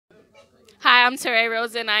Hi, I'm Teray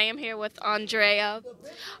Rose, and I am here with Andrea.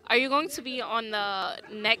 Are you going to be on the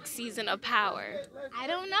next season of Power? I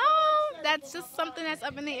don't know. That's just something that's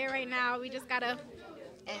up in the air right now. We just gotta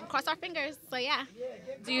and cross our fingers. So yeah,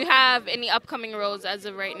 Do you have any upcoming roles as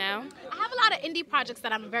of right now? I have a lot of indie projects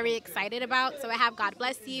that I'm very excited about. So I have God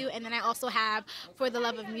Bless You, and then I also have For the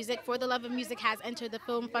Love of Music. For the Love of Music has entered the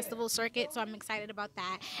film festival circuit, so I'm excited about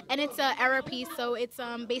that. And it's a era piece, so it's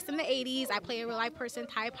based in the '80s. I play a real life person,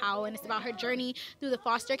 Ty Powell, and it's about her journey through the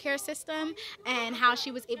foster care system and how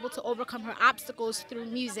she was able to overcome her obstacles through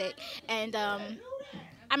music. And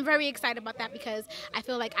I'm very excited about that because I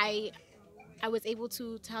feel like I was able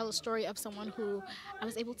to tell a story of someone who I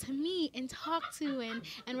was able to meet and talk to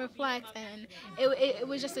and reflect, and it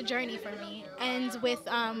was just a journey for me. And with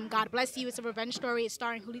God Bless You, it's a revenge story. It's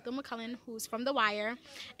starring Julito McCullen, who's from The Wire,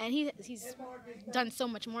 and he's done so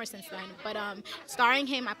much more since then. But starring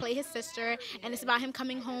him, I play his sister, and it's about him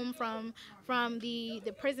coming home from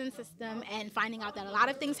the prison system and finding out that a lot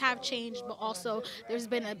of things have changed, but also there's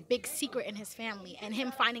been a big secret in his family. And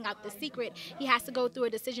him finding out the secret, he has to go through a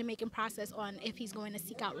decision making process on if he's going to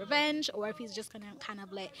seek out revenge or if he's just going to kind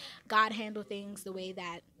of let God handle things the way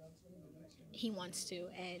that he wants to.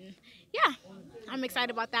 And yeah, I'm excited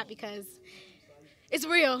about that because it's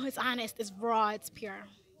real, it's honest, it's raw, it's pure.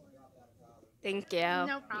 Thank you.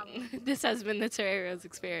 No problem. This has been the Terrarios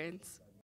experience.